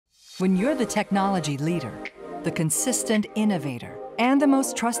When you're the technology leader, the consistent innovator, and the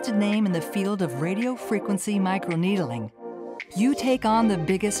most trusted name in the field of radiofrequency microneedling, you take on the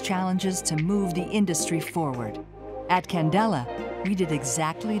biggest challenges to move the industry forward. At Candela, we did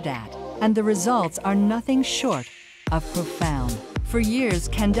exactly that, and the results are nothing short of profound. For years,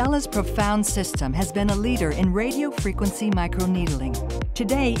 Candela's Profound system has been a leader in radiofrequency microneedling.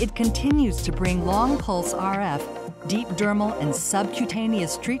 Today, it continues to bring long-pulse RF, deep dermal and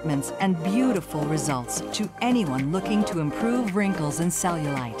subcutaneous treatments and beautiful results to anyone looking to improve wrinkles and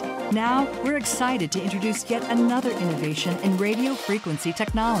cellulite. Now, we're excited to introduce yet another innovation in radiofrequency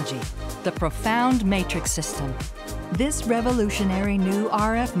technology, the Profound Matrix System. This revolutionary new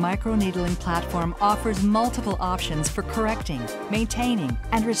RF microneedling platform offers multiple options for correcting, maintaining,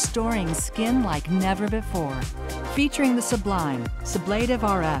 and restoring skin like never before. Featuring the Sublime, Sublative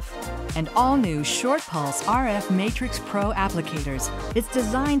RF, and all-new short-pulse RF Matrix Pro applicators, it's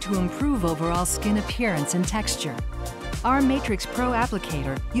designed to improve overall skin appearance and texture. Our Matrix Pro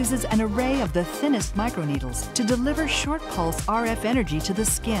applicator uses an array of the thinnest microneedles to deliver short-pulse RF energy to the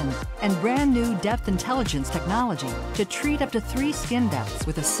skin and brand new depth intelligence technology to treat up to 3 skin depths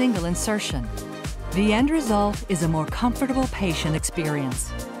with a single insertion. The end result is a more comfortable patient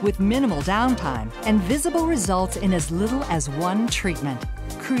experience with minimal downtime and visible results in as little as 1 treatment.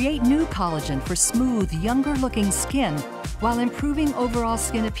 Create new collagen for smooth, younger-looking skin while improving overall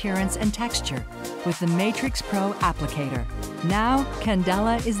skin appearance and texture with the Matrix Pro applicator. Now,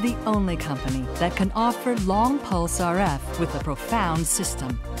 Candela is the only company that can offer long pulse RF with the Profound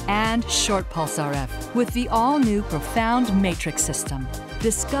system and short pulse RF with the all-new Profound Matrix system.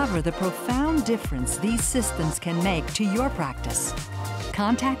 Discover the profound difference these systems can make to your practice.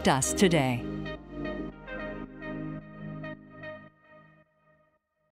 Contact us today.